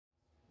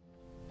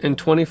In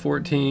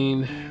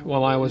 2014,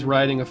 while I was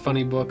writing a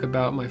funny book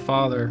about my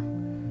father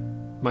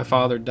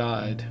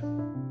died.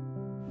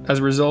 As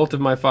a result of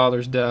my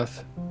father's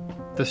death,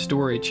 the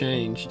story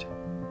changed.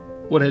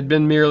 What had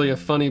been merely a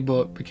funny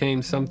book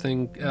became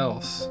something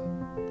else,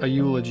 a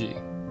eulogy.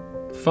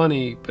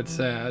 Funny, but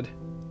sad.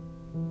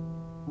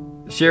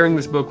 Sharing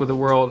this book with the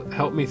world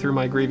helped me through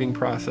my grieving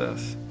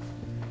process.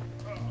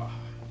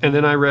 And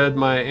then I read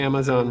my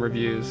Amazon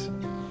reviews,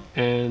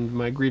 and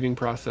my grieving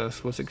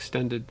process was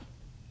extended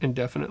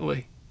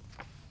indefinitely.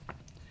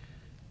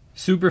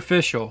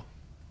 Superficial.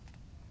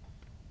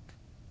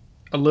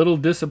 A little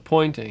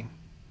disappointing.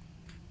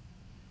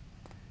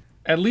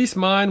 At least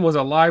mine was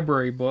a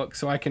library book,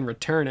 so I can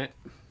return it.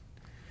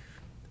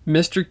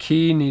 Mr.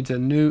 Key needs a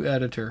new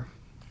editor.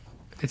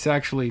 It's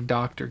actually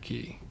Dr.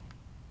 Key.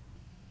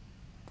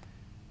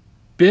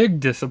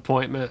 Big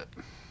disappointment.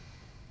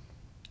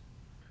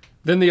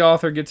 Then the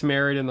author gets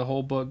married and the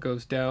whole book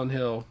goes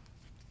downhill.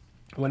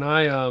 When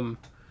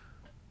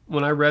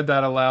I read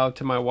that aloud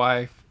to my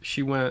wife,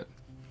 she went,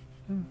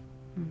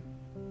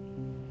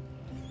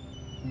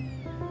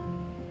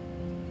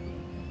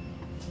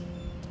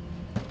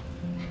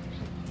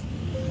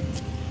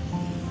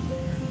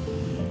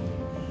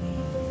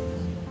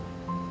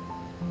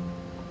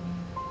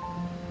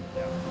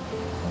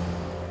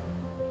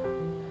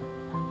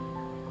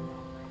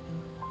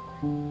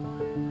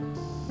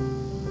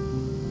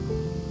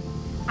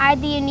 I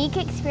had the unique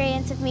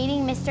experience of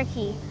meeting Mr.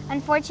 Key.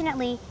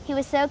 Unfortunately, he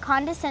was so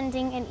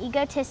condescending and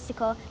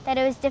egotistical that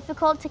it was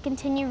difficult to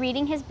continue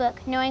reading his book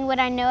knowing what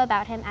I know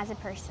about him as a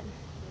person.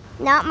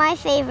 Not my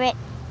favorite.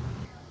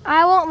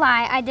 I won't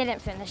lie, I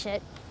didn't finish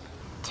it.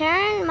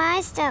 Turn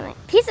my stomach.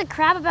 Piece of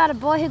crap about a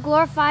boy who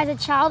glorifies a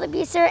child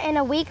abuser and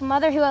a weak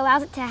mother who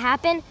allows it to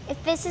happen.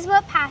 If this is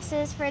what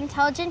passes for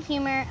intelligent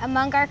humor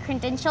among our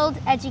credentialed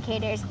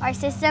educators, our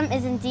system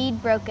is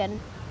indeed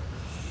broken.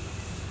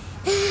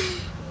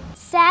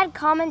 Sad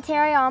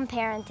commentary on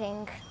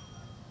parenting.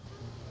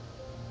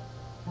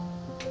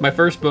 My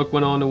first book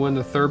went on to win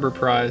the Thurber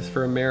Prize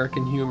for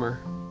American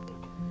Humor.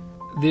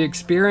 The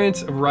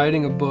experience of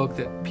writing a book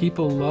that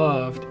people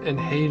loved and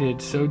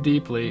hated so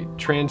deeply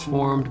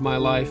transformed my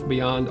life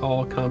beyond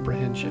all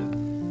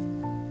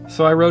comprehension.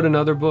 So I wrote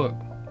another book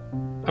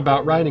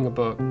about writing a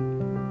book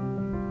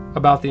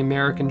about the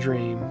American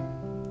dream.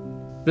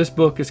 This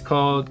book is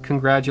called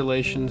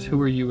Congratulations,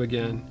 Who Are You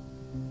Again?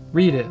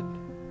 Read it.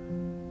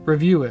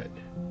 Review it.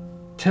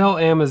 Tell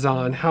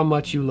Amazon how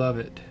much you love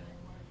it.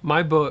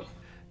 My book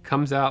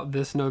comes out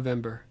this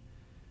November.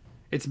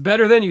 It's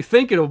better than you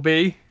think it'll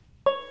be.